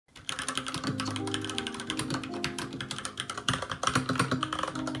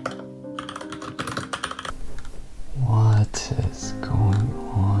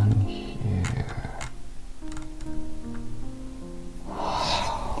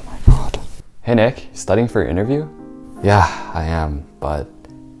Hey Nick, studying for your interview? Yeah, I am, but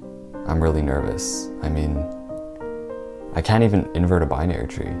I'm really nervous. I mean, I can't even invert a binary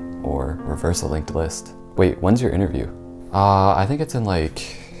tree or reverse a linked list. Wait, when's your interview? I think it's in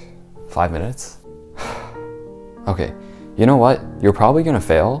like 5 minutes. Okay, you know what? You're probably gonna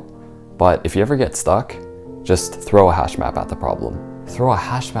fail, but if you ever get stuck, just throw a hash map at the problem. Throw a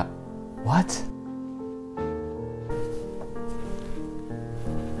hash map? What?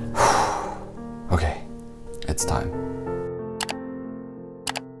 Okay, it's time.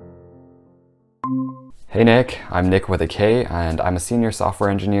 Hey Nick, I'm Nick with a K, and I'm a senior software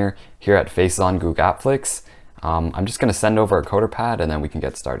engineer here at Facezongoogappflix. I'm just gonna send over a coder pad and then we can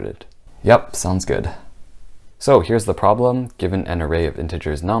get started. Yep, sounds good. So here's the problem. Given an array of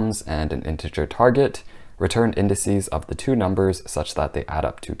integers nums and an integer target, return indices of the two numbers such that they add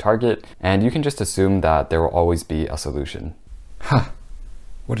up to target, and you can just assume that there will always be a solution. Huh,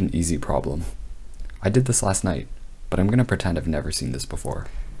 what an easy problem. I did this last night, but I'm gonna pretend I've never seen this before.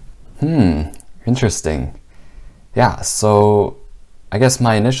 Interesting. Yeah, so I guess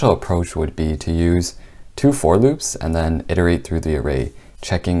my initial approach would be to use 2 for loops and then iterate through the array,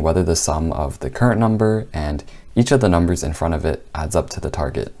 checking whether the sum of the current number and each of the numbers in front of it adds up to the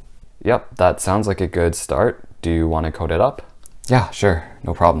target. Yep, that sounds like a good start. Do you want to code it up? Yeah, sure,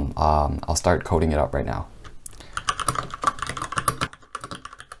 no problem. I'll start coding it up right now.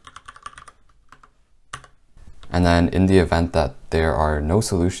 And then in the event that there are no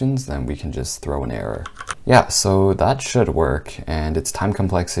solutions, then we can just throw an error. Yeah, so that should work, and its time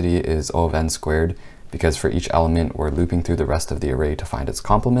complexity is O of n squared, because for each element we're looping through the rest of the array to find its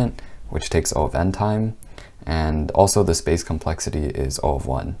complement, which takes O of n time, and also the space complexity is O of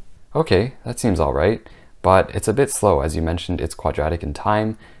 1. Okay, that seems all right, but it's a bit slow. As you mentioned, it's quadratic in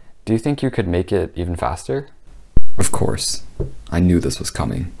time. Do you think you could make it even faster? Of course. I knew this was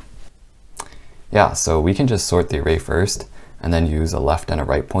coming. Yeah, so we can just sort the array first, and then use a left and a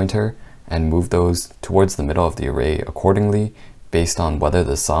right pointer, and move those towards the middle of the array accordingly, based on whether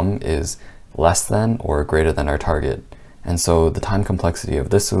the sum is less than or greater than our target. And so the time complexity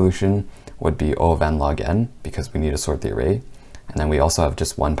of this solution would be O of n log n, because we need to sort the array. And then we also have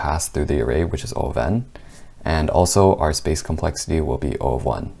just one pass through the array, which is O of n. And also our space complexity will be O of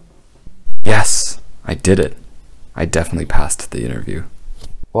 1. Yes, I did it. I definitely passed the interview.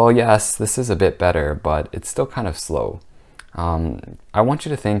 Well, yes, this is a bit better, but it's still kind of slow. I want you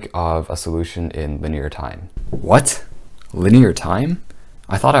to think of a solution in linear time. What? Linear time?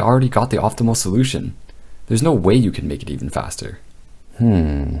 I thought I already got the optimal solution. There's no way you can make it even faster.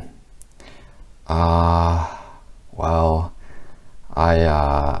 Well,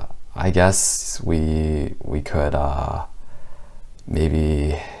 I guess we could,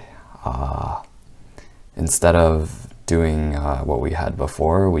 maybe, instead of doing what we had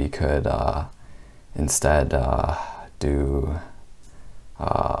before, we could instead do...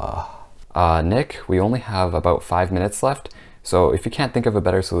 Nick, we only have about 5 minutes left, so if you can't think of a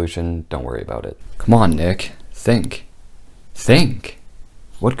better solution, don't worry about it. Come on, Nick, think. Think!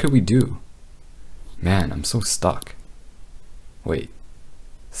 What could we do? Man, I'm so stuck. Wait,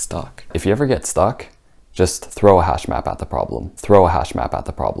 stuck. If you ever get stuck, just throw a hash map at the problem. Throw a hash map at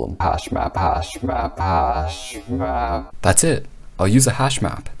the problem. Hash map, hash map, hash map. That's it. I'll use a hash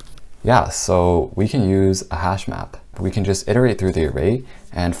map. Yeah, so we can use a hash map. We can just iterate through the array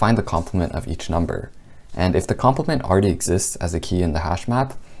and find the complement of each number. And if the complement already exists as a key in the hash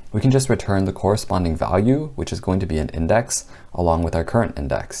map, we can just return the corresponding value, which is going to be an index, along with our current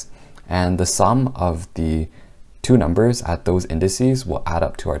index. And the sum of the two numbers at those indices will add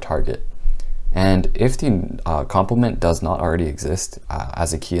up to our target. And if the complement does not already exist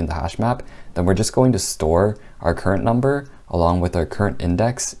as a key in the hash map, then we're just going to store our current number along with our current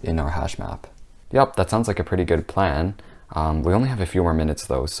index in our hash map. Yep, that sounds like a pretty good plan. We only have a few more minutes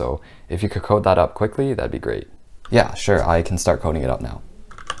though, so if you could code that up quickly, that'd be great. Yeah, sure, I can start coding it up now.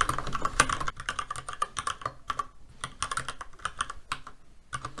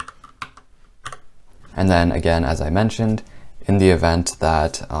 And then again, as I mentioned, in the event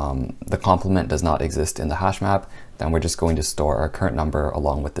that the complement does not exist in the hash map, then we're just going to store our current number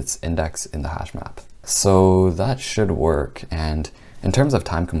along with its index in the hash map. So that should work. And in terms of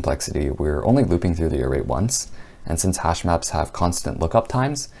time complexity, we're only looping through the array once. And since hash maps have constant lookup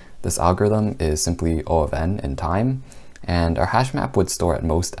times, this algorithm is simply O of n in time. And our hash map would store at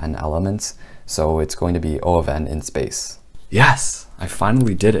most n elements, so it's going to be O of n in space. Yes, I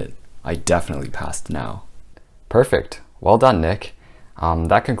finally did it. I definitely passed now. Perfect. Well done, Nick.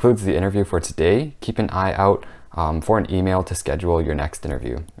 That concludes the interview for today. Keep an eye out for an email to schedule your next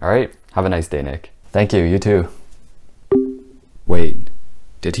interview. All right, have a nice day, Nick. Thank you, you too. Wait,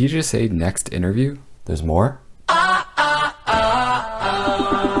 Did he just say next interview? There's more?